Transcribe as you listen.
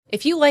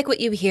If you like what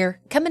you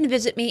hear, come and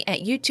visit me at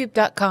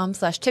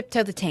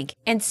youtube.com/tiptoethetank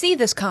and see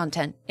this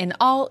content in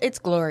all its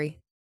glory.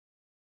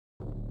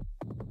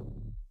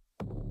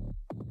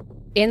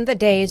 In the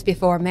days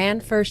before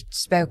man first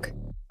spoke,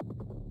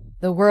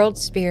 the world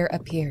spear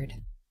appeared.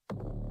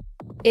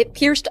 It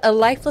pierced a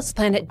lifeless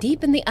planet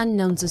deep in the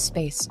unknowns of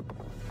space.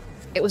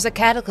 It was a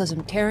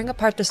cataclysm tearing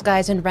apart the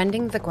skies and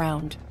rending the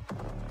ground.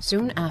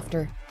 Soon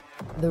after,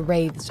 the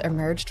Wraiths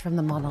emerged from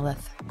the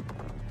monolith.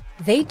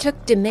 They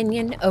took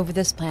dominion over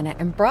this planet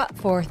and brought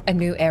forth a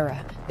new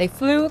era. They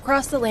flew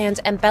across the lands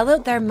and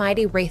bellowed their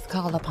mighty wraith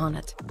call upon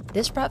it.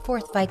 This brought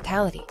forth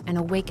vitality and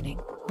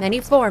awakening, many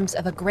forms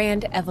of a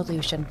grand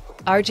evolution.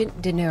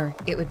 Argent D'Nur,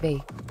 it would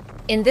be.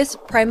 In this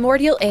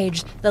primordial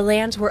age, the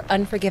lands were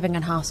unforgiving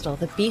and hostile.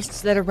 The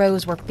beasts that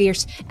arose were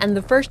fierce, and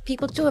the first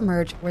people to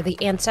emerge were the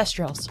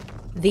Ancestrals.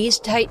 These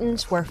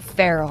titans were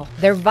feral,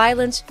 their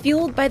violence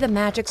fueled by the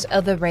magics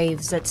of the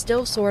wraiths that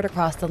still soared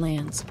across the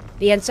lands.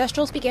 The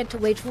Ancestrals began to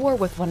wage war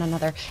with one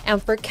another,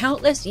 and for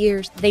countless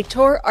years they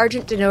tore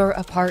Argent D'Nur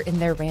apart in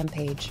their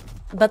rampage.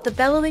 But the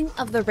bellowing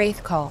of the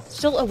wraith call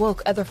still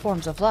awoke other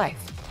forms of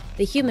life.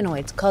 The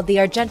humanoids, called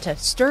the Argenta,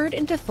 stirred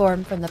into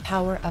form from the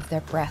power of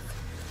their breath.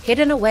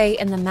 Hidden away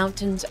in the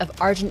mountains of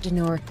Argent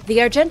D'Nur,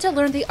 the Argenta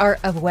learned the art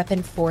of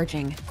weapon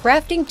forging,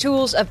 crafting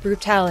tools of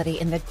brutality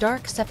in the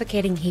dark,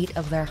 suffocating heat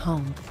of their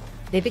home.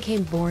 They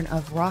became born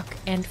of rock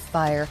and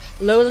fire,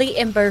 lowly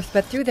in birth,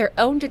 but through their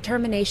own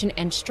determination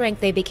and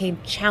strength they became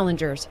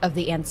challengers of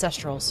the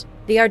Ancestrals.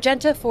 The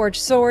Argenta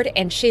forged sword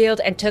and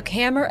shield and took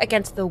hammer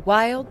against the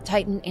wild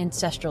Titan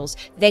Ancestrals.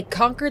 They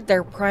conquered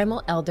their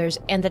primal elders,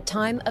 and the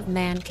time of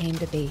man came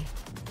to be.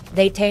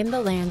 They tamed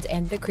the lands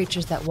and the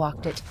creatures that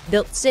walked it,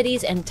 built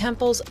cities and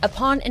temples.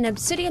 Upon an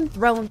obsidian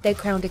throne they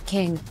crowned a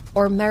king,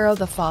 Ormero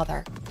the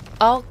Father.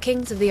 All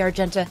kings of the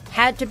Argenta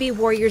had to be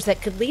warriors that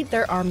could lead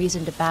their armies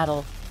into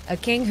battle. A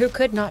king who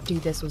could not do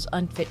this was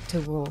unfit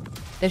to rule.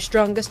 The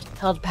strongest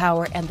held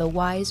power, and the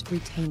wise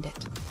retained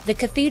it. The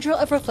Cathedral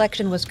of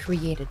Reflection was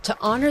created to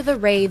honor the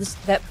wraiths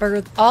that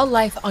birthed all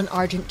life on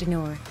Argent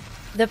D'Nur.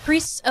 The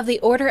priests of the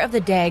Order of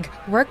the Dag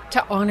worked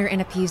to honor and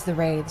appease the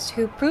wraiths,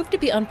 who proved to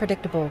be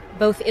unpredictable,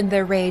 both in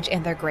their rage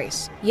and their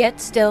grace. Yet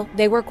still,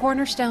 they were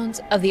cornerstones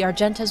of the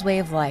Argenta's way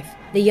of life.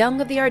 The young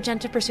of the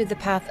Argenta pursued the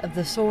path of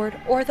the sword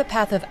or the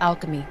path of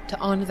alchemy to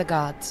honor the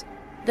gods.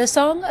 The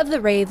song of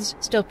the wraiths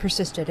still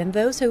persisted, and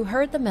those who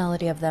heard the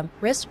melody of them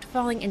risked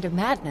falling into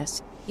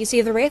madness. You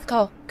see, the wraith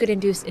call could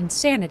induce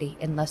insanity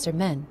in lesser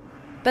men.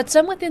 But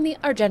some within the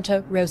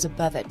Argenta rose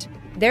above it.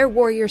 Their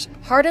warriors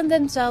hardened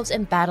themselves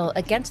in battle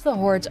against the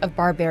hordes of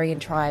barbarian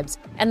tribes,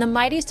 and the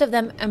mightiest of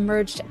them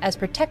emerged as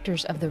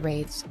protectors of the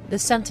wraiths, the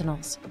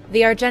Sentinels.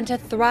 The Argenta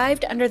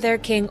thrived under their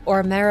king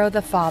Ormero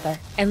the Father,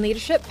 and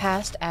leadership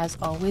passed, as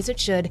always it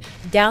should,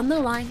 down the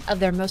line of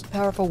their most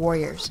powerful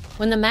warriors.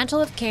 When the mantle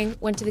of king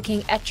went to the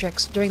King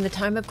Etrix during the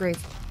time of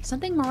grief,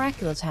 something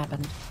miraculous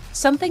happened.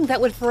 Something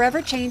that would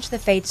forever change the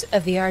fates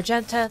of the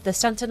Argenta, the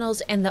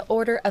Sentinels, and the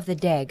Order of the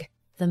Dag.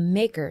 The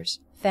Makers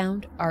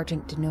found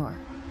Argent D'Nur.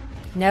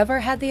 Never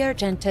had the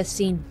Argenta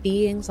seen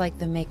beings like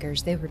the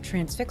Makers. They were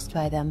transfixed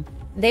by them.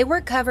 They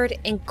were covered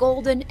in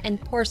golden and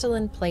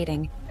porcelain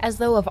plating, as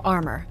though of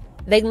armor.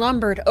 They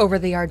lumbered over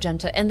the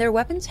Argenta, and their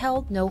weapons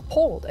held no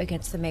hold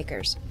against the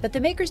Makers. But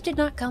the Makers did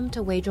not come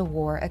to wage a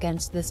war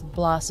against this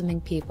blossoming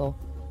people.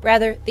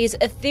 Rather, these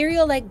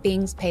ethereal-like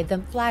beings paid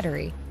them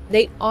flattery.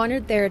 They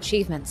honored their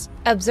achievements,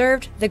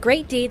 observed the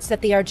great deeds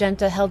that the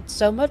Argenta held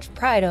so much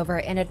pride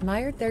over, and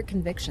admired their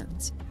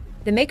convictions.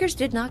 The Makers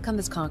did not come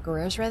as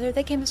conquerors, rather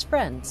they came as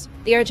friends.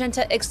 The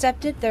Argenta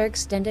accepted their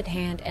extended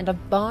hand, and a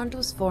bond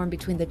was formed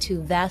between the two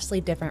vastly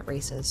different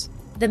races.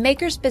 The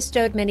Makers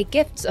bestowed many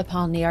gifts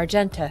upon the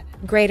Argenta: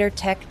 greater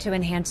tech to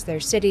enhance their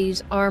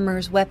cities,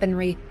 armors,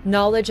 weaponry,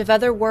 knowledge of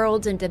other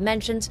worlds and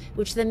dimensions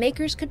which the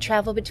Makers could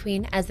travel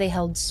between as they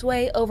held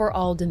sway over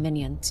all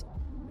dominions.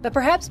 But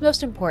perhaps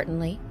most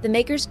importantly, the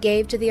Makers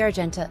gave to the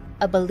Argenta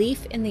a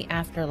belief in the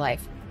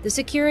afterlife, the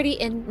security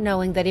in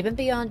knowing that even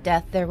beyond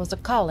death there was a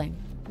calling.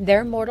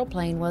 Their mortal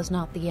plane was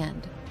not the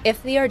end.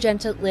 If the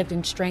Argenta lived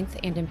in strength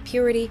and in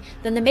purity,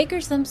 then the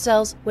Makers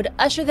themselves would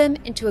usher them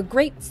into a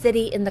great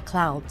city in the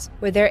clouds,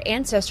 where their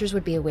ancestors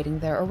would be awaiting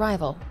their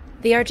arrival.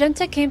 The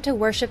Argenta came to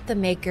worship the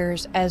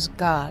Makers as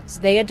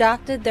gods. They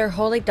adopted their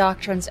holy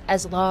doctrines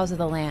as laws of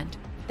the land.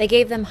 They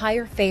gave them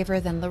higher favor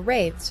than the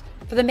wraiths,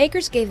 for the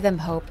Makers gave them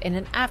hope in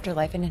an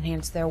afterlife and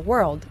enhanced their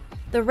world.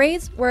 The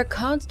wraiths were a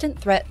constant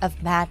threat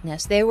of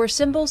madness. They were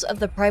symbols of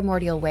the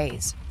primordial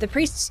ways. The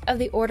priests of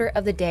the Order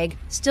of the Dag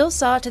still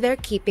saw to their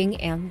keeping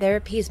and their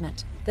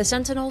appeasement. The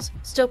Sentinels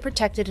still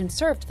protected and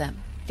served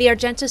them. The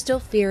Argenta still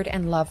feared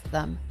and loved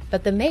them.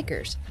 But the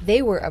Makers,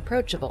 they were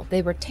approachable,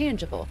 they were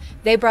tangible,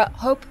 they brought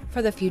hope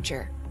for the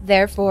future.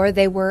 Therefore,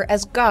 they were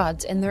as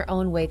gods in their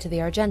own way to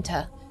the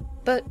Argenta.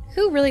 But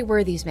who really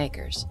were these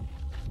Makers?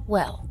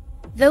 Well,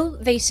 though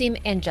they seem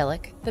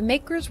angelic, the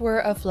Makers were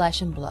of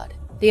flesh and blood.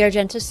 The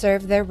Argenta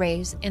served their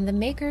race, and the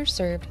Makers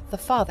served the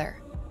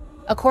Father.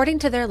 According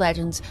to their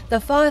legends, the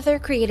Father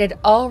created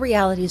all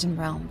realities and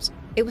realms.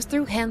 It was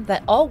through him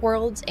that all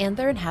worlds and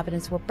their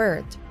inhabitants were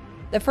birthed.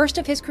 The first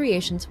of his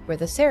creations were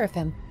the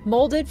Seraphim,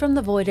 molded from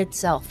the void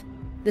itself.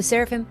 The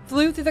Seraphim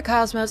flew through the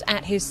cosmos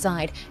at his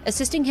side,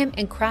 assisting him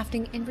in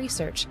crafting and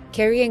research,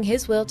 carrying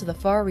his will to the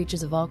far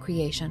reaches of all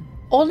creation.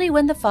 Only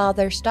when the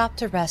Father stopped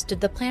to rest did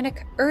the planet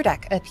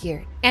Urdak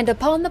appear, and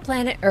upon the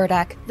planet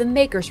Urdak, the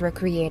Makers were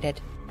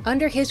created.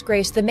 Under his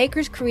grace, the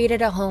Makers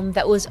created a home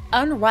that was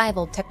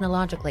unrivaled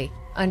technologically.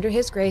 Under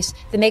his grace,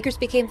 the Makers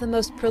became the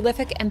most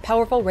prolific and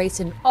powerful race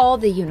in all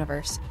the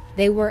universe.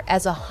 They were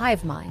as a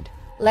hive mind,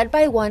 led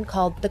by one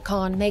called the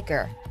Khan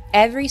Maker.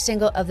 Every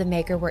single of the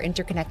Maker were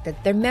interconnected,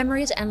 their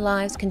memories and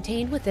lives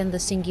contained within the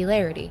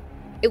Singularity.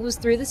 It was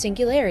through the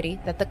Singularity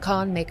that the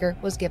Khan Maker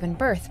was given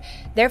birth.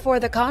 Therefore,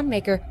 the Khan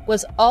Maker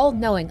was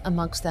all-knowing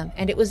amongst them,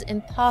 and it was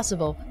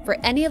impossible for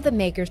any of the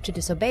Makers to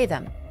disobey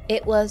them.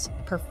 It was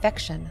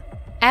perfection.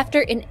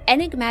 After an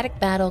enigmatic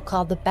battle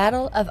called the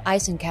Battle of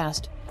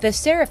Isenkast, the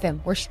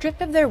Seraphim were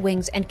stripped of their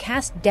wings and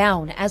cast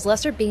down as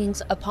lesser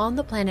beings upon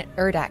the planet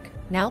Urdak,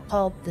 now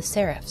called the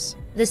Seraphs.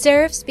 The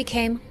Seraphs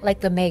became like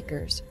the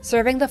Makers,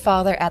 serving the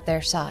Father at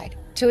their side.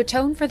 To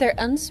atone for their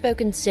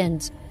unspoken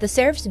sins, the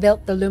Seraphs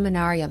built the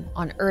Luminarium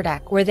on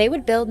Urdak, where they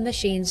would build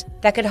machines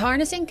that could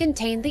harness and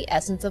contain the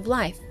essence of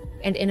life.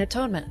 And in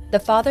atonement, the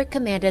Father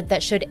commanded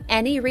that should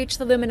any reach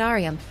the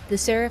Luminarium, the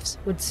Seraphs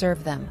would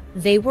serve them.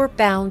 They were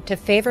bound to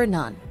favor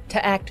none,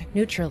 to act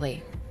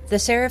neutrally. The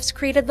Seraphs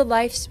created the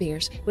life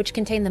spheres, which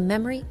contain the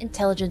memory,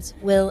 intelligence,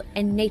 will,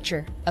 and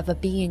nature of a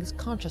being's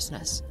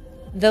consciousness.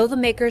 Though the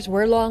Makers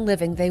were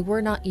long-living, they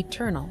were not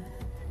eternal.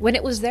 When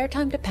it was their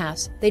time to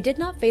pass, they did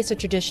not face a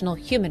traditional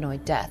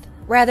humanoid death.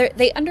 Rather,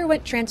 they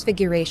underwent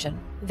transfiguration.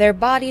 Their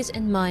bodies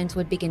and minds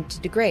would begin to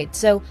degrade,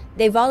 so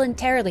they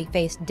voluntarily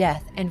faced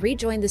death and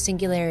rejoined the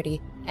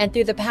Singularity, and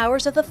through the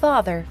powers of the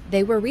Father,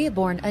 they were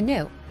reborn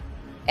anew.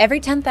 Every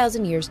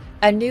 10,000 years,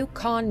 a new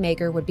Khan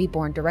Maker would be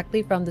born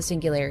directly from the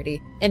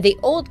Singularity, and the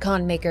old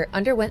Khan Maker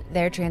underwent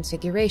their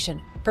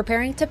transfiguration,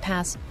 preparing to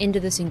pass into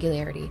the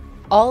Singularity.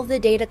 All the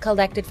data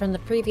collected from the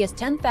previous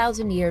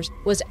 10,000 years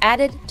was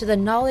added to the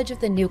knowledge of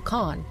the new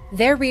Khan.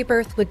 Their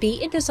rebirth would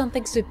be into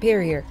something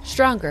superior,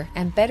 stronger,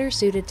 and better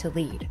suited to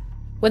lead.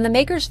 When the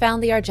Makers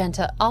found the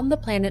Argenta on the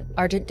planet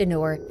Argent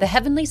Denur, the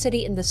heavenly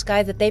city in the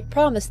sky that they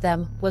promised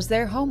them was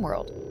their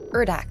homeworld,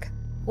 Urdak.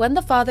 When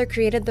the Father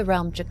created the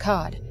realm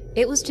Jakad,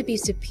 it was to be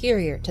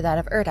superior to that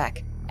of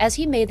Urdak, as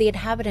he made the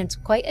inhabitants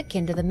quite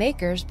akin to the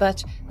Makers,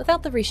 but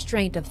without the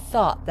restraint of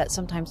thought that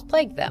sometimes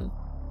plagued them.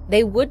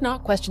 They would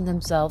not question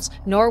themselves,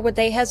 nor would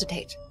they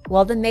hesitate.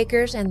 While the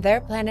Makers and their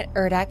planet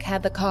Urdak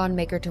had the Khan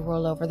Maker to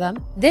rule over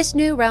them, this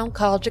new realm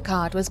called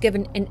Jakad was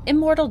given an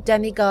immortal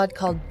demigod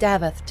called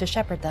Daveth to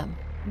shepherd them.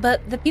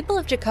 But the people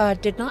of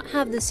Jakad did not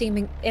have the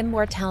seeming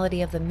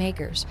immortality of the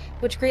Makers,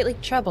 which greatly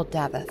troubled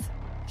Daveth.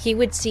 He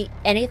would see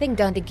anything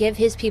done to give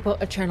his people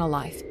eternal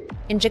life.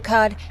 In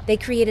Jakad, they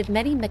created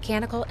many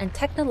mechanical and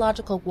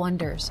technological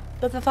wonders,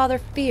 but the Father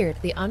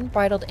feared the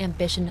unbridled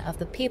ambition of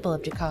the people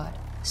of Jakad.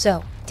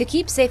 So, to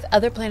keep safe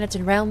other planets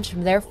and realms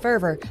from their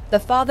fervor, the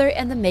Father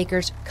and the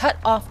Makers cut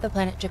off the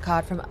planet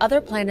Jakad from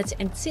other planets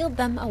and sealed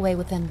them away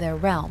within their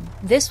realm.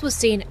 This was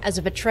seen as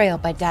a betrayal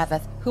by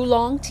Daveth, who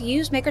longed to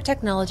use Maker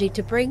technology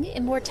to bring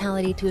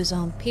immortality to his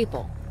own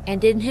people.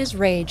 And in his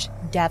rage,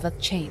 Daveth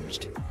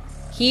changed.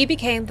 He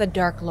became the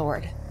Dark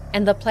Lord,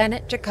 and the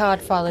planet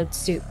Jakad followed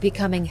suit,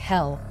 becoming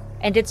Hell,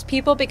 and its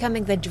people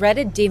becoming the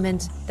dreaded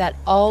demons that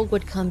all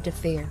would come to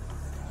fear.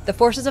 The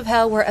forces of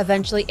Hell were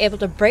eventually able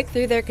to break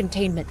through their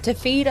containment to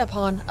feed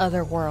upon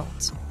other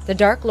worlds. The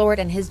Dark Lord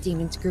and his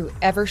demons grew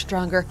ever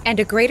stronger and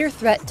a greater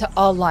threat to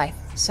all life.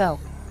 So,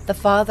 the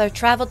Father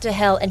traveled to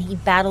Hell and he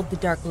battled the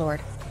Dark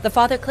Lord. The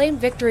Father claimed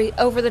victory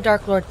over the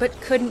Dark Lord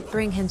but couldn't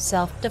bring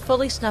himself to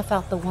fully snuff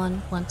out the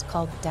one once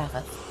called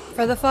Daveth.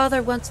 For the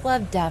Father once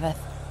loved Daveth.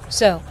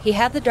 So, he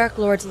had the Dark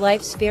Lord's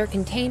life sphere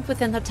contained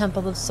within the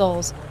Temple of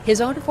Souls,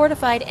 his own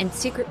fortified and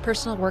secret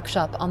personal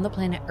workshop on the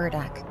planet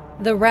Urdak.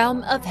 The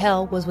realm of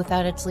Hell was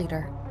without its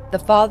leader. The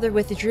Father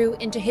withdrew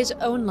into his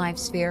own life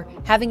sphere,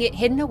 having it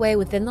hidden away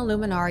within the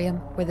Luminarium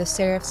where the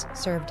Seraphs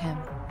served him.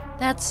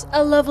 That's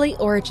a lovely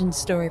origin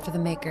story for the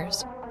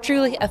Makers.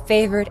 Truly a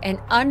favored and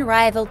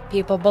unrivaled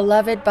people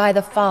beloved by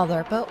the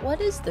Father, but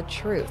what is the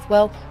truth?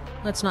 Well,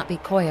 let's not be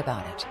coy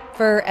about it.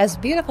 For as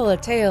beautiful a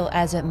tale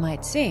as it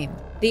might seem,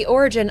 the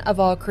origin of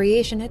all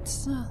creation,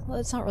 it's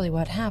not really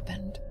what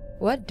happened.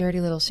 What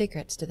dirty little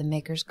secrets do the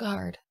Makers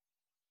guard?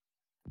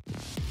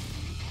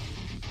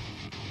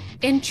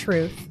 In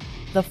truth,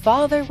 the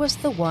Father was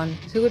the one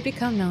who would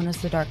become known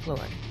as the Dark Lord.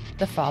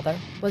 The Father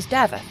was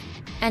Daveth,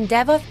 and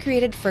Daveth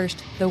created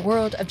first the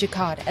world of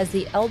Jakad as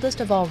the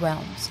eldest of all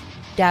realms.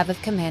 Daveth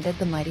commanded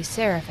the mighty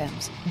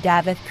Seraphims.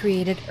 Daveth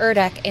created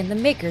Urdak and the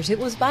Makers. It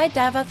was by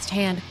Daveth's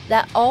hand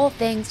that all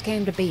things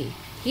came to be.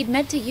 He'd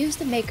meant to use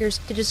the Makers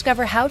to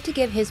discover how to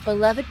give his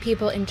beloved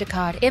people in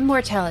Jakad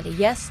immortality.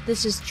 Yes,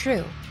 this is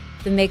true.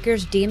 The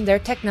Makers deemed their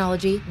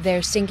technology,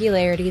 their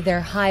singularity,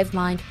 their hive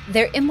mind,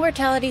 their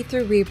immortality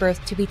through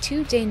rebirth to be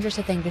too dangerous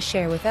a thing to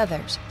share with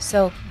others,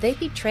 so they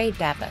betrayed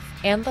Daveth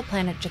and the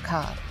planet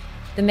Jakad.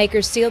 The The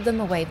Makers sealed them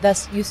away,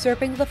 thus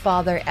usurping the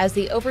Father as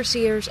the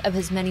overseers of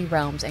his many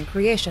realms and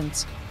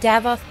creations.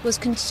 Davoth was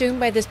consumed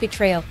by this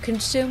betrayal,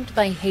 consumed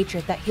by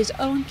hatred that his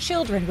own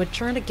children would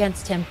turn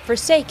against him,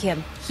 forsake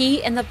him.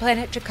 He and the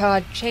planet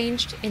Jakad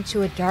changed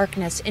into a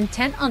darkness,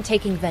 intent on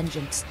taking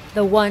vengeance.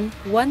 The one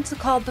once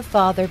called the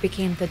Father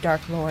became the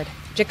Dark Lord.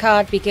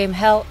 Jakad became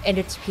hell and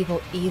its people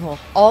evil,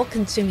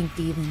 all-consuming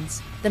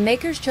demons. The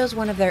Makers chose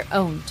one of their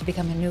own to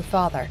become a new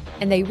father,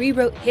 and they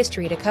rewrote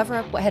history to cover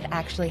up what had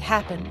actually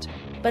happened.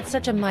 But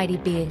such a mighty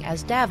being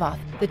as Davoth,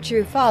 the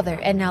true father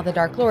and now the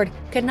Dark Lord,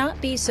 could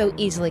not be so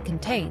easily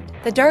contained.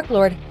 The Dark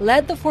Lord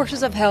led the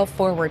forces of hell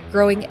forward,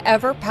 growing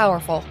ever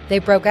powerful. They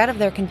broke out of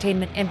their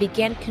containment and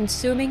began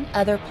consuming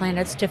other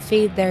planets to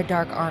feed their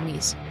dark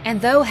armies.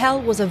 And though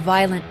hell was a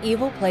violent,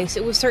 evil place,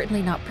 it was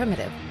certainly not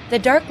primitive. The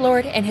Dark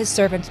Lord and his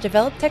servants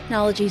developed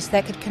technologies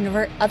that could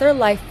convert other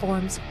life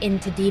forms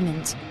into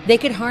demons. They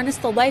could harness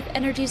the life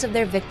energies of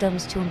their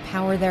victims to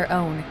empower their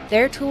own.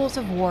 Their tools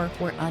of war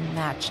were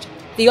unmatched.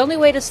 The only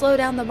way to slow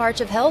down the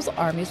march of Hell's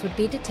armies would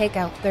be to take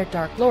out their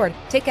Dark Lord,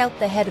 take out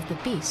the head of the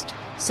beast.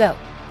 So,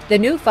 the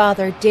new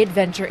Father did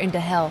venture into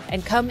Hell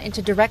and come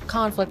into direct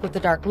conflict with the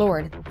Dark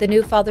Lord. The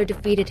new Father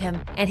defeated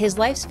him, and his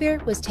life sphere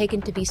was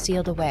taken to be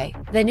sealed away.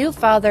 The new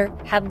Father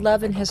had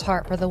love in his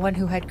heart for the one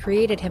who had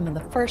created him in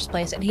the first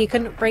place, and he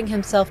couldn't bring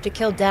himself to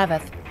kill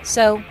Davoth.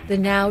 So, the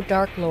now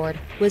Dark Lord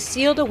was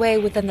sealed away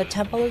within the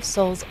Temple of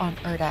Souls on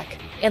Urdak,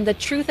 and the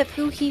truth of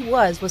who he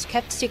was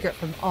kept secret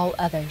from all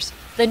others.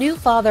 The new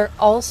Father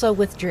also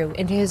withdrew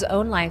into his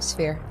own life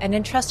sphere and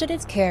entrusted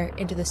its care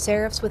into the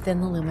seraphs within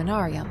the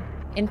Luminarium.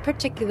 In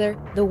particular,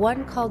 the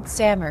one called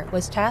Samur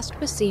was tasked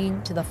with seeing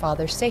to the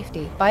Father's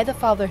safety by the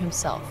Father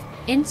himself.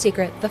 In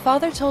secret, the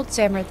Father told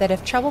Samur that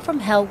if trouble from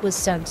Hell was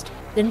sensed,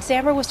 then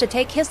Samur was to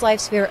take his life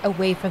sphere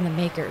away from the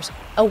Makers,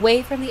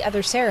 away from the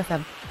other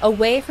seraphim,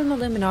 away from the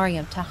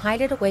Luminarium, to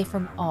hide it away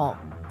from all.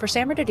 For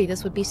Samur to do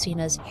this would be seen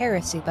as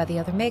heresy by the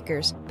other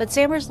Makers, but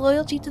Samur's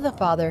loyalty to the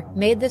Father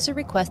made this a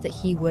request that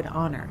he would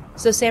honor.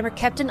 So Samur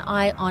kept an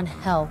eye on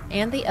Hell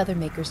and the other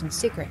Makers in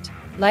secret.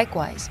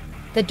 Likewise,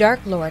 the Dark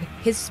Lord,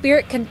 his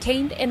spirit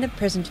contained and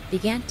imprisoned,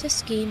 began to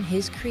scheme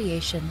his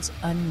creation's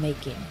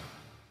unmaking.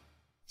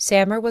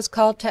 Samur was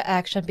called to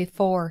action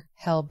before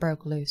Hell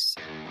broke loose.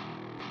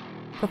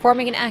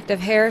 Performing an act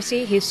of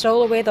heresy, he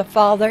stole away the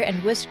Father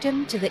and whisked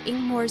him to the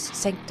Ingmor's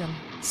sanctum.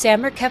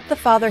 Samur kept the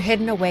Father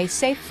hidden away,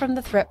 safe from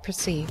the threat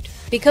perceived.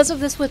 Because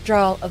of this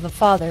withdrawal of the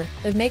Father,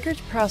 the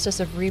Maker's process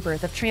of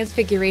rebirth, of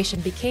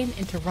transfiguration, became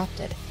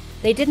interrupted.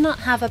 They did not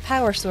have a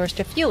power source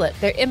to fuel it,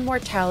 their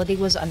immortality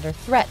was under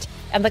threat,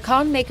 and the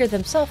Khan Maker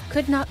themselves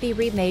could not be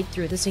remade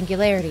through the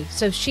Singularity,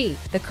 so she,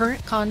 the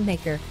current Khan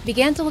Maker,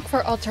 began to look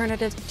for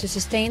alternatives to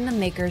sustain the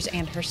Makers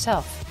and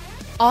herself.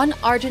 On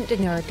Argent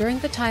D'Nur, during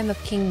the time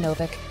of King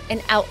Novik,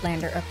 an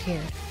Outlander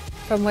appeared.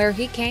 From where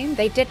he came,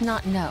 they did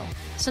not know.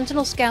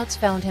 Sentinel scouts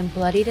found him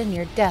bloodied and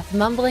near death,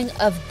 mumbling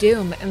of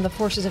doom and the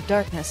forces of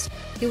darkness.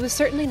 He was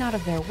certainly not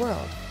of their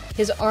world.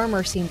 His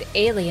armor seemed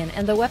alien,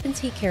 and the weapons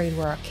he carried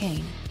were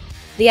arcane.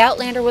 The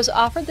Outlander was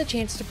offered the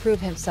chance to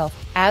prove himself,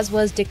 as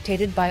was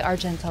dictated by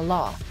Argenta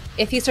law.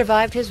 If he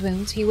survived his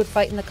wounds, he would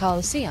fight in the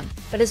Colosseum,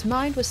 but his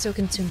mind was so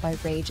consumed by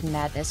rage and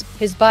madness,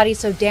 his body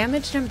so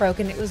damaged and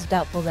broken, it was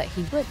doubtful that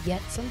he would,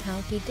 yet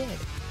somehow he did.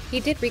 He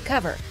did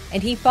recover,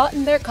 and he fought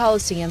in their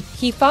Colosseum.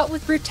 He fought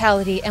with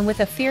brutality and with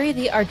a fury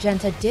the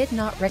Argenta did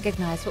not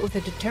recognize, but with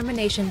a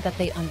determination that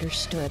they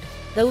understood.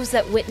 Those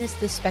that witnessed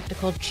this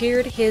spectacle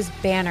cheered his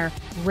banner,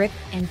 rip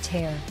and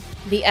tear.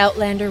 The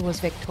Outlander was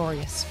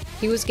victorious.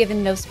 He was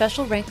given no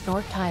special rank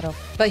nor title,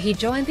 but he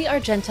joined the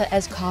Argenta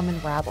as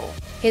common rabble.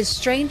 His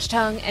strange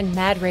tongue and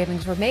mad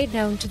ravings were made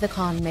known to the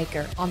Khan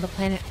Maker on the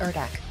planet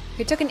Urdak,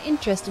 who took an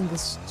interest in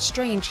this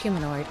strange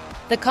humanoid.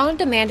 The Khan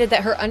demanded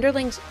that her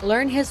underlings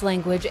learn his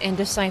language and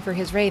decipher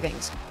his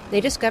ravings. They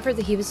discovered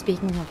that he was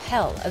speaking of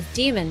hell, of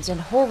demons, and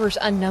horrors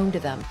unknown to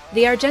them.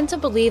 The Argenta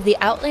believed the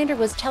Outlander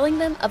was telling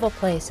them of a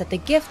place that the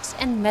gifts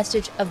and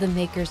message of the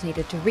Makers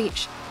needed to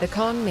reach. The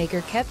Khan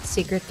Maker kept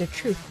secret the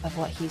truth of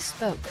what he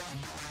spoke.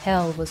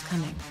 Hell was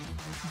coming.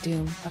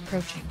 Doom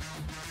approaching.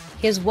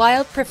 His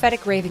wild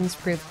prophetic ravings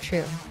proved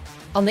true.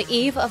 On the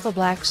eve of the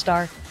Black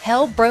Star,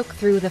 Hell broke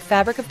through the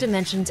fabric of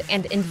dimensions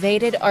and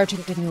invaded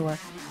Argent D'Nur.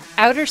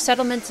 Outer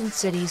settlements and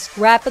cities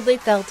rapidly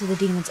fell to the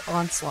demons'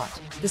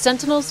 onslaught. The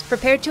Sentinels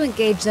prepared to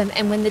engage them,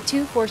 and when the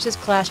two forces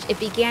clashed, it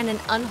began an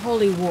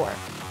unholy war.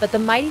 But the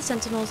mighty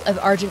Sentinels of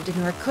Argent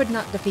D'Nur could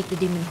not defeat the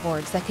demon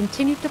hordes that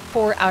continued to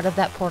pour out of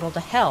that portal to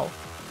Hell.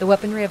 The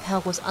weaponry of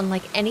Hell was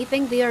unlike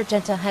anything the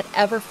Argenta had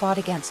ever fought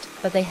against,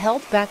 but they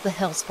held back the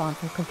Hellspawn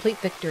from complete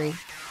victory.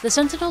 The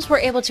Sentinels were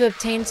able to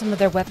obtain some of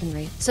their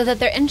weaponry, so that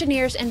their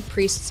engineers and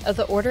priests of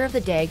the Order of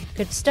the Dag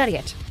could study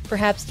it,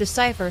 perhaps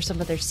decipher some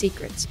of their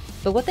secrets.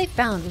 But what they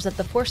found was that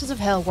the forces of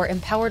Hell were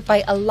empowered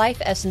by a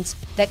life essence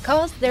that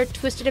caused their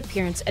twisted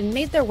appearance and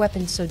made their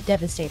weapons so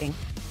devastating,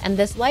 and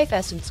this life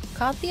essence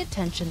caught the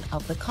attention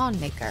of the Khan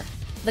Maker.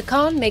 The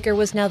Khan Maker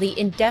was now the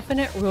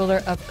indefinite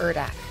ruler of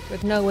Urdak.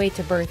 With no way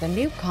to birth a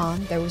new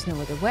Khan, there was no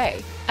other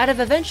way. Out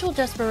of eventual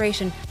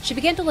desperation, she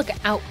began to look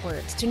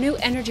outwards to new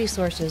energy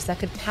sources that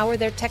could power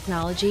their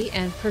technology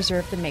and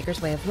preserve the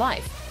Maker's way of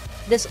life.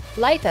 This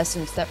life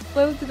essence that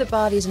flowed through the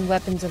bodies and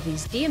weapons of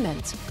these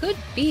demons could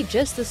be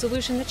just the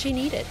solution that she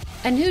needed.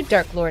 A new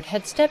Dark Lord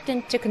had stepped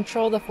in to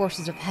control the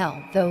forces of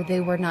Hell, though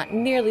they were not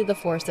nearly the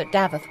force that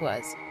Daveth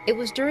was. It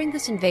was during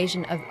this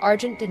invasion of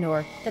Argent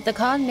D'Nur that the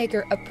Khan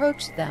Maker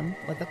approached them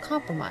with a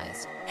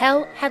compromise.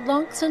 Hell had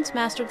long since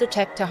mastered the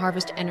tech to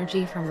harvest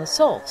energy from the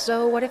soul,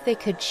 so what if they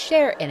could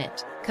share in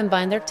it,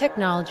 combine their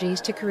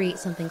technologies to create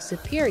something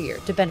superior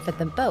to benefit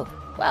them both?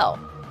 Well,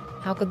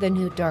 how could the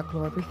new Dark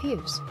Lord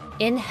refuse?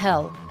 In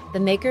Hell, the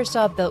Maker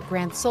saw built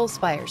grand soul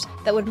spires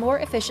that would more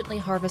efficiently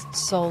harvest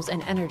souls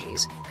and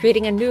energies,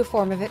 creating a new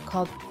form of it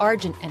called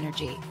Argent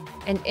Energy.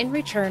 And in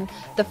return,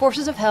 the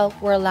forces of Hell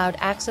were allowed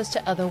access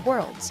to other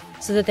worlds,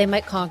 so that they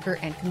might conquer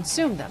and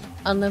consume them.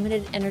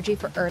 Unlimited energy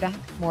for Urdak,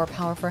 more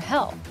power for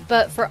Hell.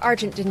 But for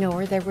Argent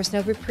D'Nur, there was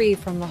no reprieve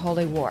from the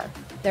Holy War.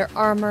 Their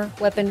armor,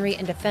 weaponry,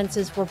 and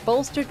defenses were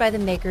bolstered by the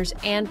Makers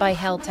and by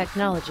Hell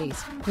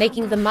technologies,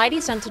 making the mighty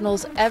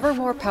Sentinels ever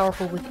more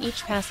powerful with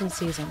each passing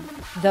season.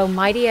 Though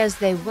mighty as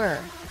they were,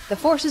 the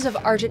forces of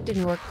Argent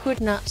D'Nur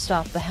could not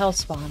stop the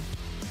Hellspawn.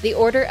 The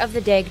Order of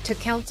the Daig took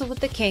counsel with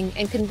the king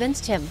and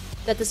convinced him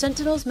that the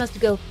Sentinels must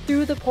go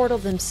through the portal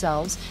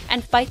themselves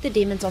and fight the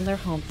demons on their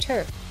home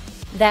turf.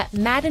 That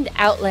maddened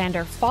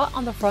Outlander fought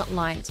on the front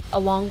lines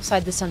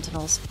alongside the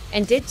Sentinels,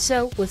 and did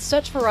so with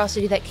such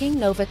ferocity that King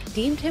Novik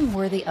deemed him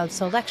worthy of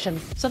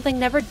selection, something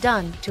never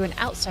done to an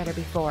outsider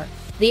before.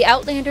 The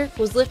Outlander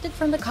was lifted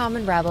from the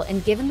common rabble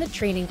and given the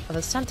training of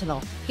a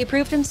Sentinel. He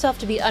proved himself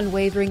to be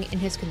unwavering in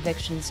his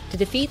convictions to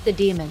defeat the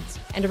demons,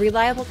 and a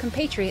reliable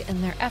compatriot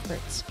in their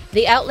efforts.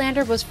 The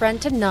Outlander was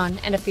friend to none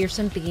and a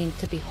fearsome being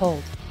to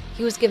behold.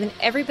 He was given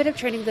every bit of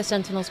training the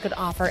Sentinels could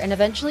offer and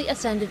eventually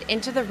ascended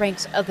into the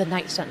ranks of the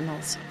Night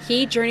Sentinels.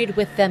 He journeyed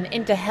with them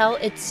into Hell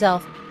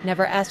itself,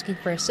 never asking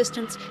for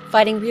assistance,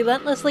 fighting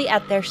relentlessly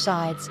at their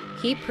sides.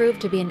 He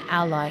proved to be an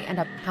ally and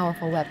a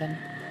powerful weapon.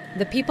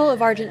 The people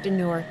of Argent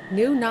D'Nur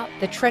knew not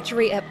the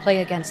treachery at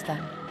play against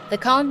them. The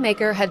Khan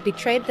Maker had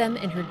betrayed them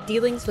in her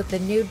dealings with the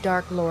new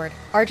Dark Lord.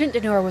 Argent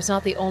D'Nur was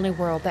not the only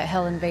world that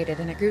Hell invaded,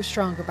 and it grew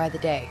stronger by the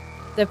day.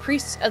 The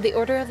priests of the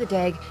Order of the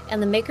Daig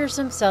and the Makers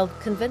themselves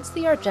convinced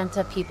the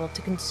Argenta people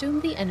to consume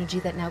the energy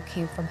that now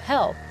came from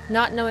Hell,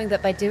 not knowing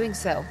that by doing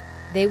so,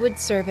 they would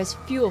serve as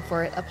fuel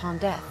for it upon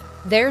death.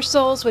 Their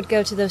souls would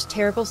go to those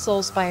terrible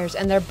soul spires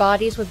and their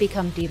bodies would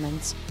become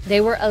demons. They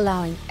were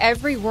allowing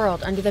every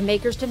world under the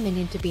Maker's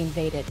dominion to be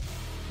invaded.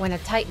 When a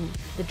Titan,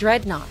 the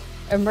Dreadnought,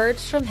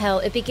 emerged from Hell,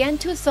 it began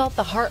to assault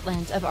the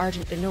heartlands of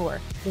Argent D'Nur.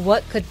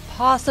 What could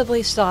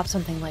possibly stop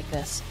something like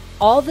this?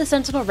 All the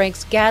Sentinel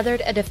ranks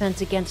gathered a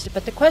defense against it,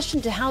 but the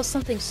question to how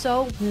something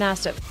so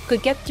massive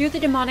could get through the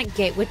demonic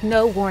gate with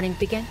no warning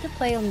began to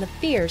play on the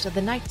fears of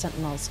the Night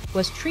Sentinels.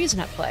 Was treason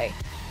at play?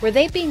 Were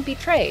they being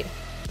betrayed?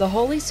 The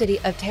holy city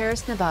of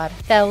Taras Nabad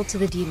fell to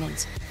the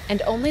demons,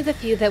 and only the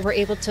few that were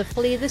able to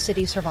flee the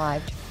city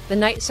survived. The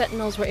Night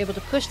Sentinels were able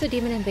to push the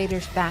demon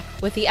invaders back,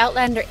 with the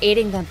Outlander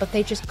aiding them, but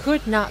they just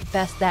could not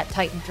best that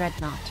Titan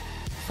Dreadnought.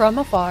 From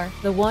afar,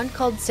 the one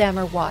called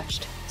Samur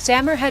watched.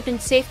 Samur had been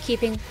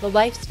safekeeping the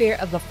life sphere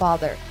of the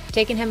Father,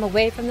 taken him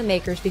away from the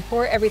Makers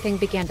before everything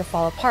began to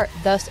fall apart,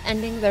 thus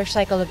ending their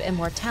cycle of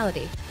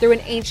immortality. Through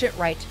an ancient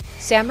rite,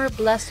 Samur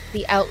blessed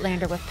the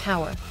Outlander with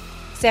power.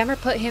 Samur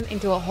put him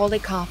into a holy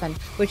coffin,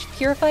 which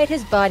purified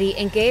his body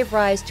and gave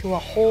rise to a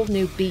whole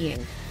new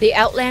being. The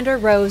Outlander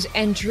rose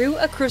and drew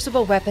a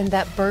crucible weapon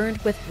that burned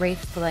with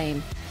wraith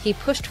flame. He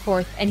pushed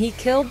forth and he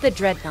killed the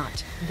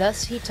Dreadnought.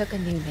 Thus he took a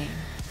new name,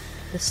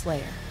 the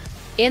Slayer.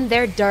 In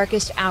their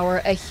darkest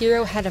hour, a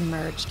hero had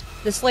emerged.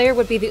 The Slayer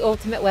would be the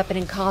ultimate weapon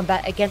in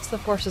combat against the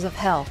forces of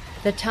Hell.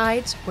 The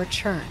tides were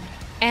churned.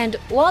 And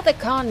while the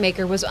Khan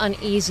Maker was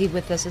uneasy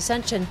with this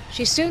ascension,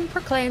 she soon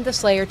proclaimed the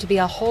Slayer to be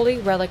a holy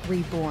relic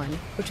reborn,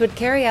 which would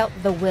carry out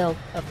the will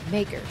of the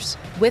Makers.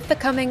 With the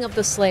coming of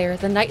the Slayer,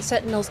 the Night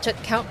Sentinels took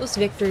countless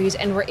victories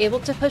and were able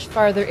to push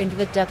farther into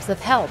the depths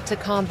of Hell to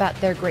combat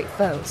their great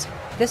foes.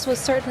 This was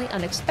certainly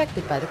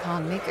unexpected by the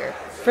Khan Maker.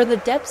 For the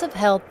depths of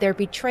Hell, their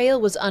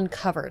betrayal was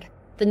uncovered.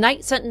 The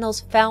Night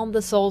Sentinels found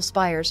the Soul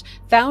Spires,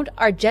 found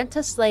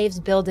Argenta slaves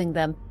building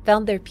them,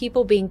 found their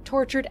people being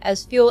tortured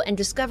as fuel, and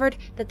discovered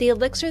that the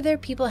elixir their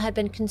people had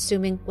been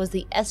consuming was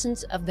the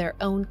essence of their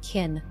own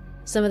kin.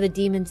 Some of the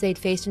demons they'd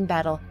faced in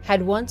battle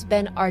had once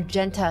been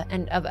Argenta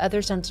and of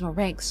other Sentinel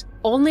ranks.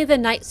 Only the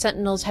Night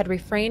Sentinels had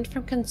refrained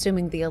from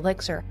consuming the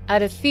elixir,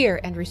 out of fear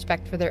and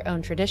respect for their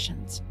own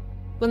traditions.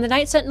 When the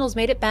Night Sentinels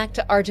made it back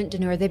to Argent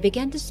D'Nur, they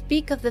began to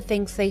speak of the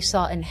things they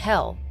saw in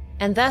Hell,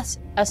 and thus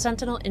a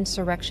Sentinel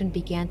insurrection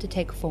began to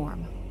take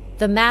form.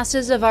 The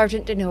masses of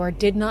Argent D'Nur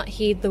did not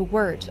heed the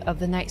words of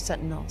the Night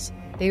Sentinels.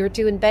 They were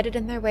too embedded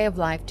in their way of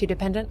life, too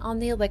dependent on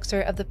the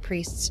elixir of the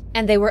priests,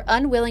 and they were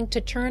unwilling to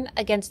turn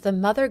against the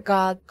mother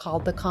god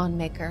called the Khan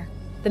Maker.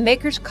 The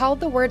Makers called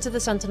the words of the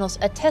Sentinels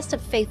a test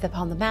of faith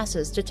upon the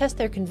masses to test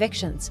their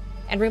convictions,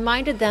 and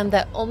reminded them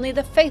that only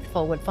the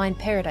faithful would find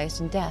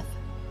paradise in death.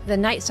 The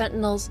Night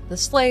Sentinels, the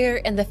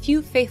Slayer, and the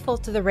few faithful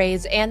to the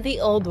Wraiths and the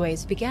Old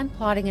Ways began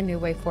plotting a new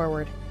way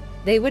forward.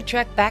 They would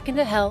trek back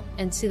into Hell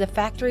and see the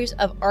factories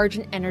of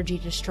Argent energy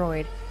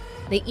destroyed.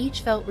 They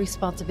each felt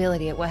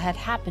responsibility at what had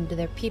happened to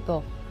their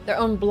people. Their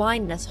own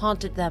blindness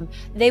haunted them.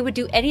 They would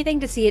do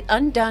anything to see it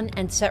undone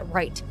and set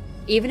right,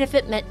 even if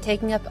it meant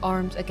taking up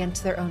arms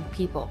against their own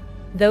people.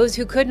 Those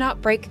who could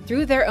not break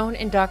through their own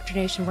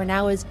indoctrination were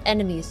now as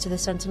enemies to the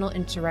Sentinel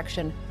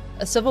insurrection.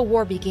 A civil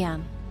war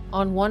began.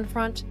 On one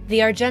front,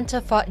 the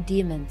Argenta fought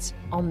demons.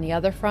 On the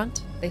other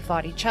front, they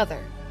fought each other.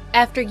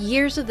 After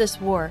years of this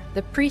war,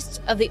 the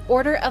priests of the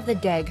Order of the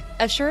Deg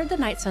assured the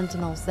Night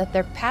Sentinels that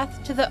their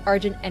path to the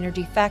Argent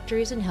energy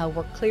factories in Hell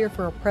were clear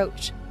for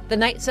approach. The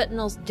Night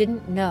Sentinels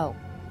didn't know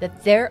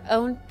that their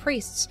own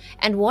priests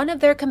and one of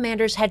their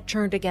commanders had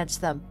turned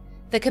against them.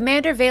 The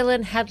commander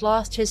Vaylin had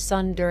lost his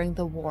son during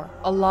the war,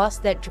 a loss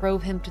that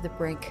drove him to the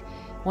brink.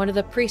 One of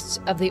the priests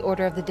of the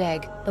Order of the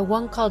Deg, the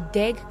one called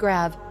Deg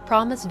Grav,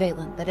 promised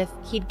Vaylin that if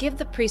he'd give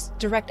the priests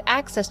direct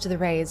access to the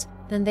Wraiths,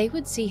 then they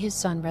would see his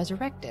son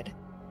resurrected.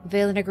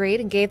 Vaylin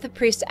agreed and gave the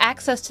priests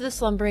access to the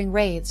slumbering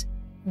Wraiths.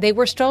 They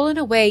were stolen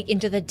away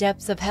into the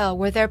depths of Hell,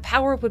 where their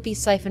power would be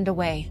siphoned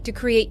away to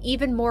create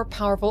even more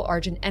powerful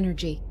Argent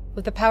energy.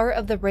 With the power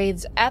of the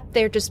Wraiths at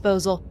their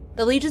disposal,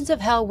 the legions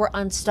of Hell were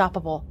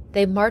unstoppable.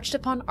 They marched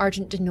upon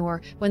Argent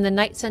D'Nur when the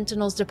Night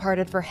Sentinels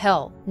departed for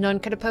Hell. None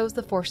could oppose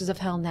the forces of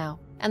Hell now,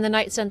 and the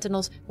Night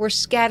Sentinels were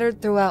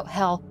scattered throughout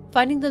Hell,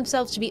 finding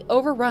themselves to be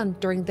overrun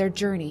during their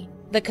journey.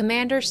 The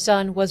commander's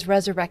son was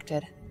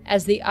resurrected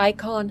as the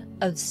icon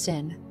of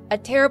sin, a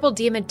terrible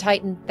demon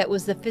titan that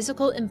was the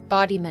physical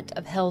embodiment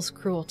of Hell's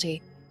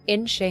cruelty.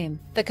 In shame,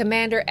 the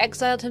commander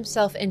exiled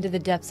himself into the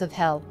depths of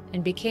Hell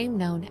and became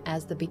known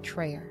as the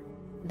Betrayer.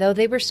 Though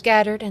they were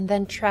scattered and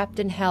then trapped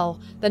in Hell,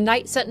 the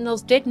Night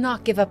Sentinels did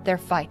not give up their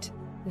fight.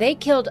 They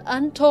killed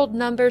untold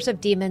numbers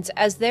of demons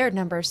as their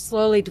numbers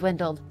slowly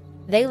dwindled.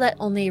 They let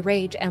only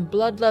rage and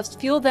bloodlust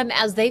fuel them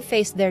as they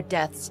faced their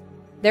deaths.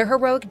 Their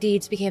heroic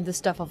deeds became the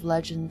stuff of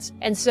legends,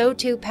 and so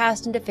too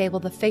passed into fable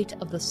the fate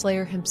of the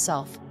Slayer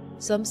himself.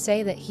 Some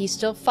say that he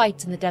still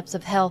fights in the depths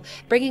of Hell,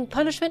 bringing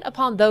punishment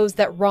upon those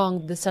that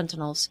wronged the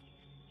Sentinels.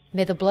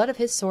 May the blood of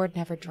his sword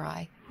never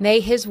dry. May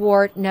his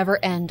war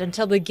never end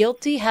until the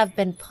guilty have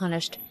been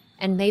punished,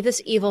 and may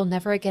this evil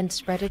never again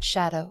spread its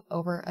shadow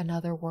over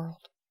another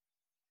world.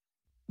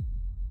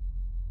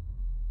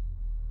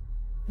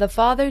 The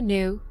Father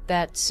knew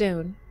that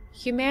soon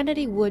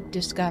humanity would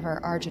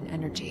discover Argent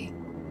energy,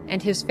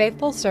 and his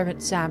faithful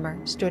servant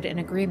Samur stood in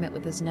agreement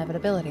with this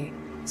inevitability.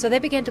 So they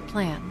began to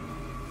plan.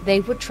 They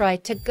would try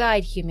to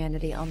guide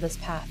humanity on this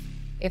path.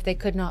 If they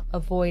could not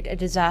avoid a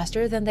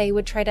disaster, then they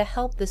would try to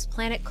help this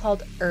planet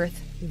called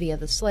Earth via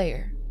the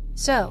Slayer.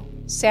 So,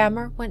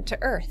 Samur went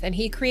to Earth, and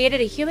he created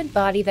a human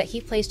body that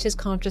he placed his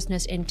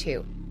consciousness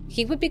into.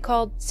 He would be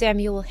called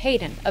Samuel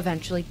Hayden,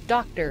 eventually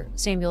Dr.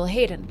 Samuel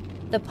Hayden.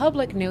 The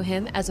public knew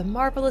him as a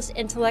marvelous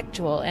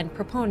intellectual and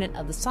proponent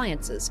of the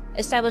sciences,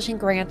 establishing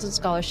grants and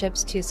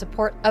scholarships to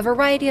support a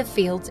variety of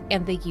fields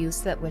and the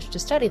youths that wished to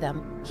study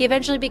them. He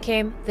eventually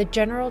became the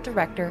General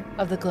Director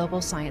of the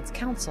Global Science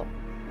Council.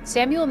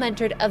 Samuel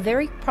mentored a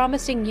very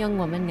promising young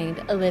woman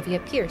named Olivia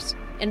Pierce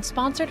and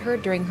sponsored her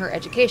during her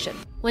education.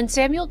 When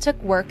Samuel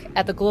took work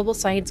at the Global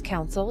Science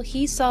Council,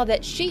 he saw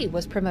that she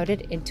was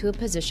promoted into a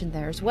position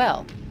there as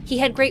well. He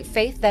had great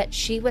faith that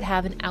she would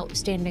have an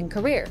outstanding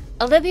career.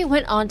 Olivia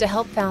went on to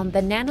help found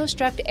the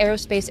Nanostruct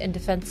Aerospace and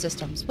Defense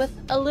Systems with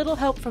a little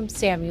help from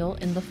Samuel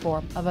in the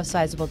form of a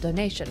sizable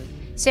donation.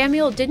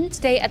 Samuel didn't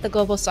stay at the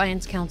Global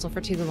Science Council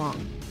for too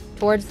long.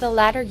 Towards the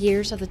latter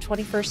years of the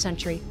 21st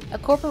century, a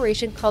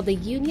corporation called the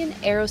Union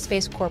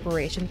Aerospace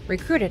Corporation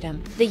recruited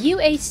him. The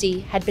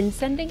UAC had been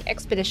sending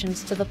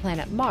expeditions to the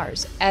planet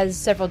Mars, as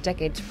several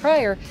decades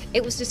prior,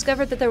 it was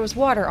discovered that there was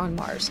water on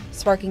Mars,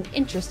 sparking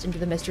interest into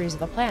the mysteries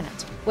of the planet.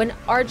 When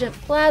Argent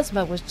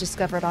plasma was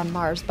discovered on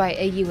Mars by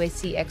a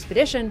UAC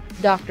expedition,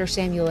 Dr.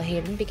 Samuel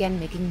Hayden began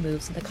making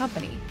moves in the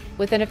company.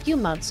 Within a few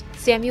months,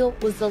 Samuel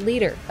was the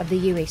leader of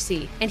the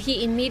UAC, and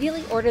he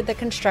immediately ordered the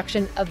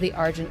construction of the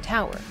Argent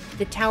Tower.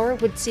 The tower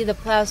would see the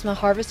plasma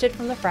harvested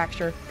from the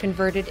fracture,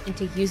 converted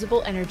into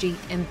usable energy,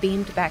 and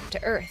beamed back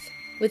to Earth.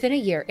 Within a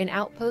year, an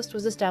outpost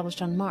was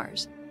established on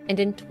Mars, and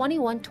in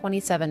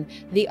 2127,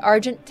 the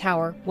Argent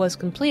Tower was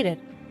completed.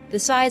 The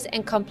size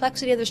and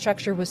complexity of the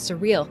structure was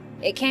surreal.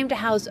 It came to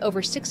house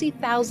over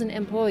 60,000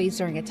 employees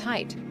during its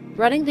height.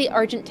 Running the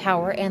Argent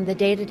Tower and the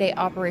day-to-day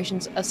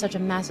operations of such a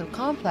massive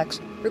complex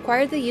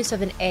required the use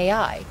of an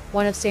AI,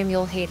 one of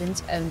Samuel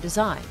Hayden's own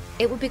design.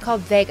 It would be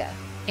called Vega.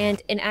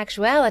 And in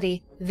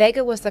actuality,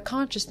 Vega was the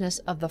consciousness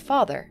of the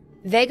Father.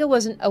 Vega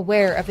wasn't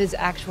aware of his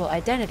actual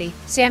identity.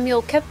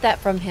 Samuel kept that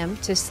from him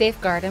to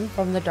safeguard him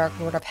from the Dark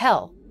Lord of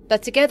Hell.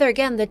 But together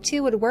again, the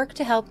two would work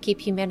to help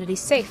keep humanity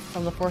safe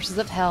from the forces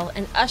of Hell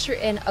and usher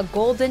in a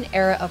golden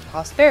era of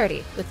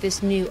prosperity with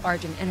this new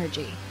Argent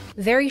energy.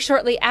 Very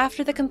shortly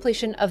after the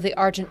completion of the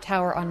Argent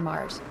Tower on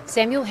Mars,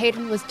 Samuel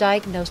Hayden was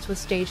diagnosed with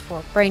stage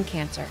 4 brain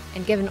cancer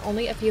and given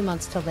only a few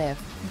months to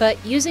live. But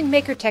using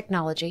Maker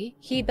technology,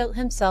 he built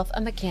himself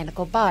a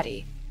mechanical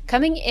body.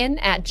 Coming in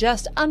at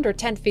just under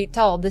 10 feet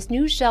tall, this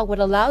new shell would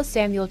allow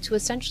Samuel to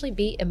essentially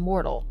be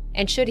immortal.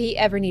 And should he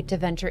ever need to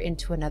venture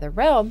into another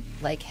realm,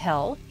 like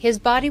Hell, his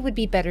body would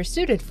be better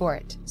suited for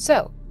it.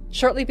 So,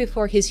 shortly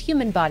before his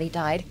human body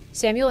died,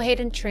 Samuel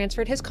Hayden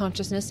transferred his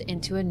consciousness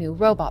into a new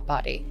robot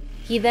body.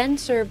 He then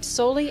served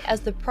solely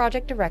as the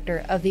project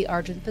director of the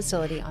Argent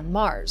facility on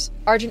Mars.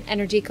 Argent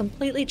Energy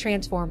completely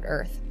transformed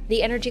Earth.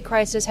 The energy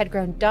crisis had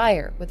grown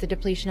dire with the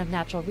depletion of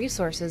natural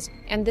resources,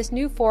 and this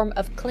new form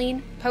of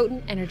clean,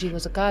 potent energy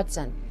was a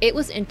godsend. It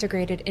was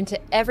integrated into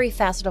every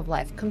facet of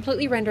life,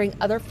 completely rendering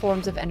other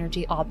forms of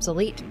energy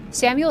obsolete.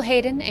 Samuel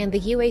Hayden and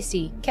the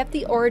UAC kept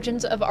the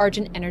origins of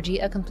Argent Energy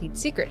a complete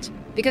secret,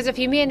 because if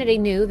humanity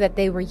knew that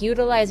they were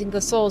utilizing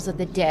the souls of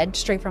the dead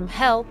straight from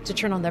Hell to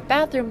turn on their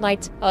bathroom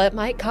lights, well, it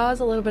might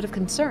cause a little bit of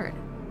concern.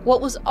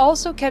 What was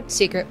also kept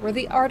secret were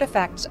the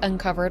artifacts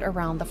uncovered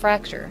around the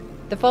fracture.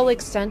 The full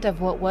extent of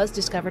what was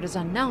discovered is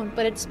unknown,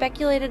 but it's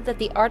speculated that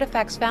the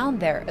artifacts found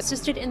there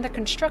assisted in the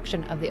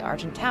construction of the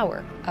Argent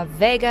Tower, of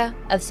Vega,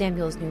 of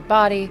Samuel's new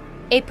body.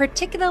 A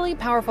particularly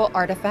powerful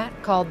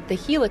artifact called the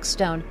Helix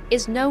Stone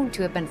is known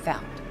to have been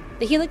found.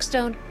 The Helix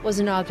Stone was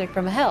an object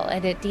from Hell,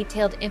 and it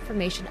detailed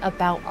information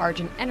about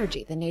Argent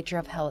Energy, the nature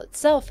of Hell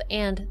itself,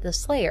 and the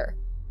Slayer.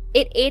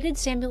 It aided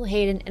Samuel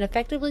Hayden in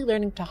effectively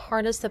learning to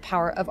harness the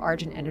power of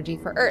Argent Energy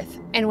for Earth,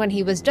 and when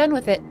he was done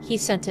with it, he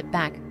sent it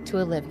back to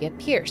Olivia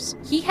Pierce.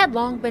 He had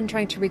long been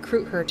trying to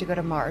recruit her to go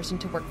to Mars and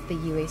to work for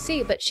the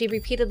UAC, but she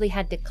repeatedly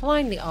had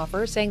declined the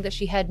offer, saying that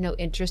she had no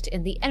interest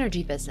in the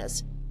energy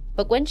business.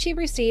 But when she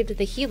received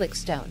the Helix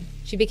Stone,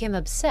 she became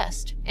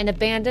obsessed and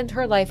abandoned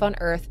her life on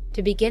Earth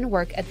to begin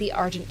work at the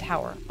Argent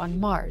Tower on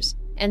Mars,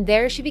 and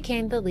there she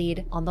became the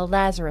lead on the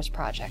Lazarus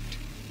Project.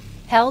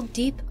 Held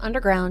deep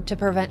underground to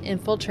prevent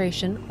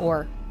infiltration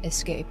or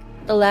escape,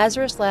 the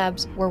Lazarus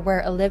Labs were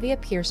where Olivia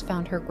Pierce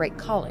found her great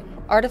calling.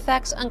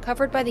 Artifacts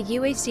uncovered by the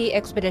UAC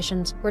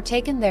expeditions were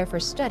taken there for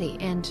study,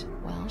 and,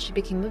 well, she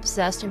became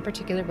obsessed in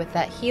particular with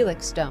that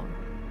Helix Stone.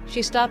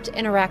 She stopped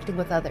interacting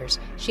with others.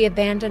 She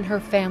abandoned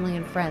her family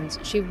and friends.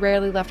 She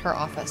rarely left her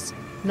office.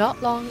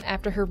 Not long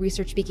after her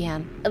research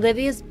began,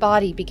 Olivia's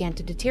body began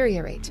to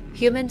deteriorate.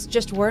 Humans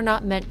just were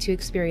not meant to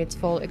experience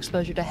full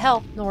exposure to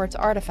Hell nor its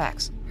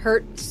artifacts.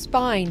 Her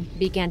spine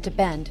began to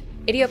bend.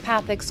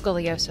 Idiopathic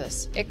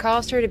scoliosis. It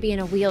caused her to be in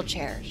a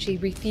wheelchair. She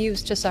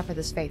refused to suffer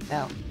this fate,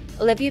 though.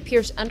 Olivia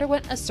Pierce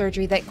underwent a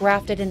surgery that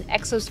grafted an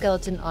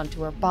exoskeleton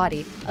onto her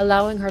body,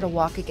 allowing her to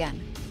walk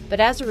again. But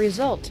as a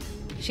result,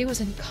 she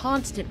was in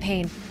constant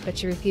pain, but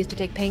she refused to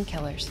take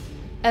painkillers.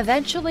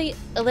 Eventually,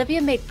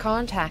 Olivia made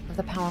contact with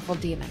a powerful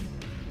demon.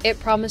 It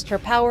promised her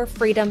power,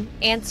 freedom,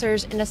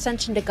 answers, and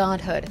ascension to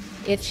godhood.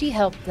 If she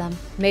helped them,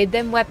 made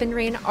them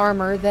weaponry and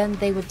armor, then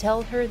they would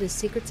tell her the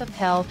secrets of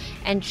Hell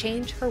and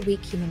change her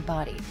weak human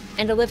body.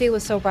 And Olivia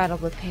was so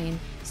rattled with pain,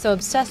 so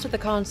obsessed with the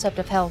concept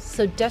of Hell,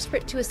 so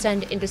desperate to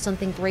ascend into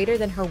something greater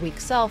than her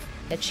weak self,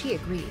 that she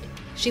agreed.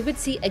 She would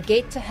see a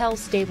gate to Hell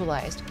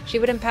stabilized. She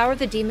would empower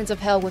the demons of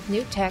Hell with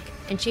new tech,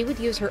 and she would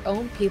use her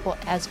own people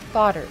as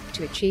fodder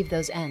to achieve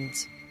those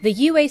ends. The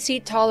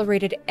UAC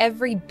tolerated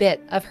every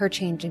bit of her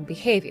changing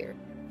behavior.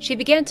 She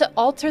began to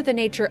alter the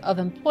nature of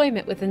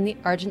employment within the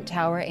Argent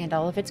Tower and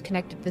all of its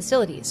connected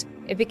facilities.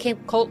 It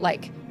became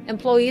cult-like.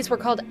 Employees were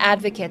called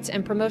advocates,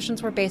 and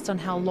promotions were based on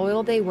how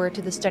loyal they were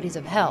to the studies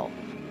of Hell.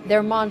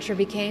 Their mantra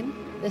became,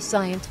 "The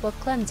science will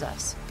cleanse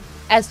us."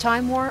 As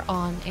time wore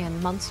on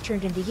and months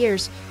turned into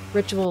years,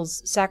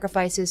 rituals,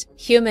 sacrifices,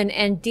 human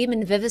and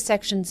demon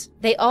vivisections,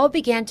 they all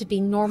began to be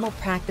normal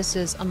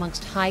practices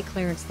amongst high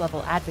clearance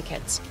level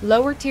advocates.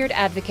 Lower tiered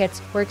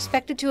advocates were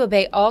expected to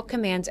obey all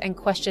commands and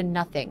question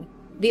nothing.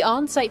 The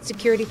on-site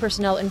security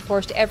personnel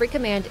enforced every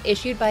command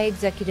issued by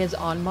executives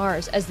on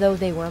Mars as though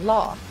they were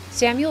law.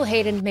 Samuel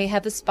Hayden may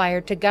have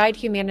aspired to guide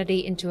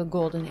humanity into a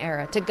golden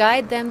era, to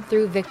guide them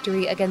through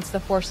victory against the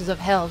forces of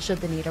Hell should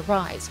the need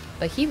arise,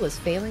 but he was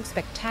failing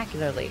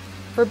spectacularly.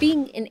 For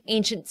being an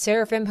ancient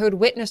seraphim who'd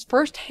witnessed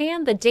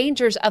firsthand the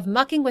dangers of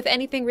mucking with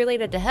anything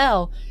related to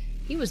Hell,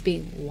 he was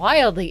being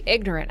wildly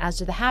ignorant as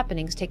to the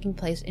happenings taking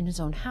place in his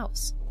own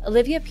house.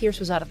 Olivia Pierce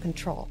was out of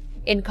control,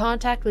 in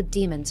contact with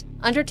demons,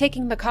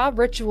 undertaking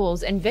macabre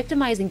rituals and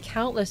victimizing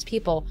countless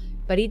people,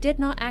 but he did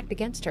not act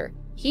against her.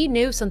 He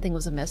knew something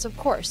was amiss, of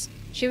course.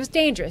 She was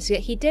dangerous,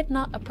 yet he did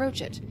not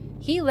approach it.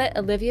 He let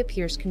Olivia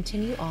Pierce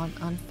continue on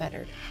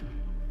unfettered.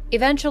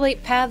 Eventually,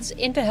 paths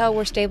into Hell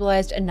were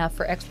stabilized enough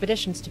for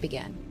expeditions to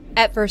begin.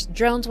 At first,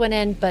 drones went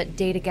in, but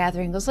data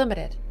gathering was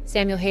limited.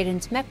 Samuel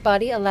Hayden's mech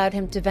body allowed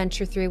him to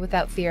venture through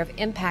without fear of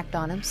impact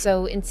on him,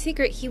 so in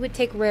secret he would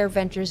take rare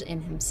ventures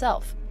in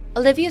himself.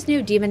 Olivia's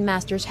new demon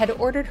masters had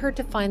ordered her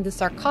to find the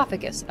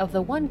sarcophagus of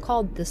the one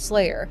called the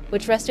Slayer,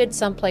 which rested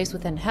someplace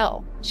within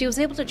Hell. She was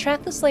able to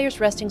track the Slayer's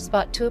resting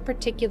spot to a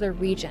particular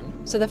region,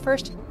 so the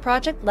first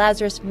Project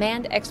Lazarus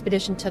manned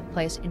expedition took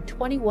place in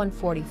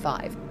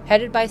 2145,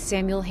 headed by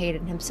Samuel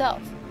Hayden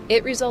himself.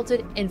 It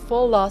resulted in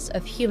full loss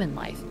of human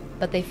life,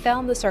 but they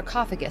found the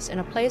sarcophagus in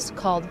a place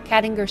called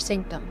Kattinger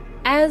Sanctum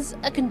as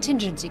a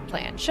contingency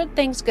plan should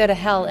things go to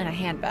Hell in a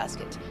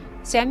handbasket.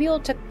 Samuel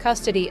took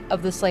custody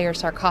of the Slayer's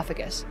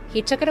sarcophagus.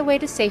 He took it away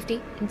to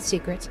safety in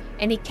secret,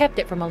 and he kept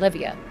it from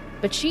Olivia.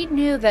 But she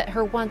knew that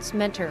her once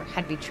mentor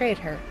had betrayed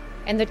her,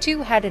 and the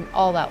two had an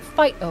all-out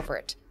fight over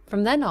it.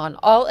 From then on,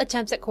 all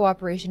attempts at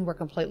cooperation were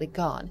completely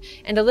gone,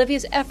 and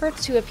Olivia's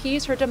efforts to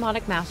appease her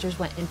demonic masters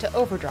went into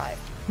overdrive.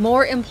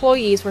 More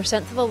employees were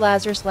sent to the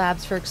Lazarus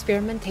labs for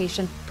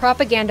experimentation.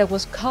 Propaganda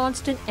was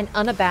constant and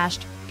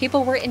unabashed.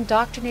 People were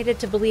indoctrinated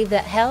to believe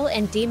that hell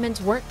and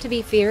demons weren't to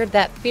be feared,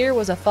 that fear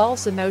was a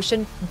false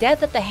emotion,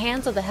 death at the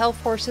hands of the hell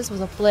forces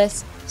was a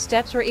bliss.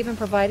 Steps were even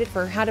provided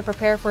for how to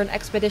prepare for an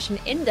expedition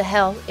into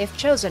hell if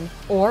chosen,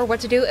 or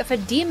what to do if a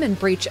demon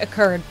breach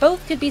occurred.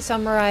 Both could be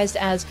summarized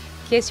as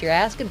kiss your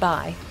ass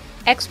goodbye.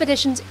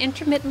 Expeditions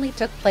intermittently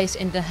took place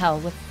into hell,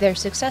 with their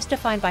success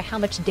defined by how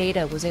much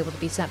data was able to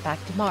be sent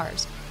back to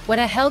Mars. When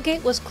a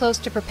Hellgate was close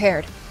to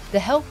prepared, the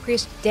Hell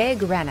Priest Dag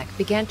Rannoch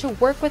began to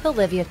work with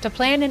Olivia to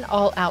plan an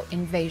all-out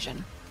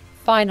invasion.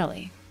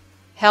 Finally,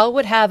 Hell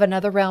would have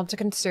another realm to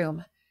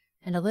consume,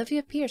 and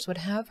Olivia Pierce would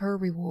have her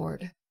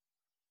reward.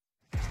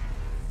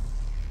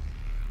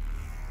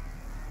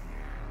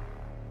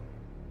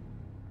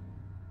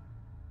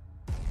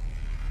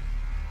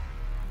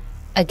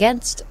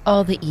 Against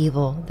all the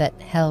evil that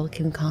hell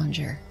can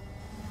conjure,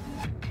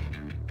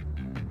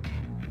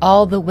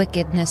 all the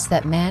wickedness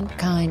that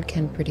mankind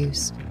can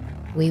produce,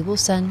 we will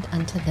send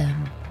unto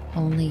them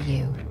only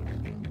you.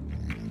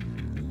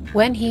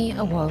 When he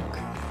awoke,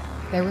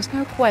 there was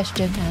no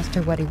question as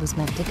to what he was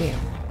meant to do.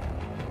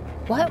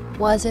 What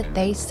was it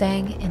they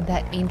sang in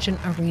that ancient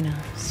arena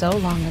so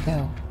long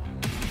ago?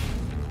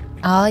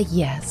 Ah,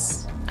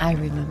 yes, I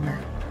remember.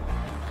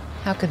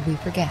 How could we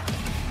forget?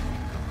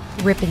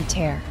 Rip and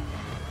tear.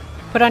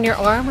 Put on your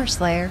armor,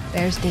 Slayer.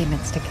 There's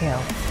demons to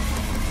kill.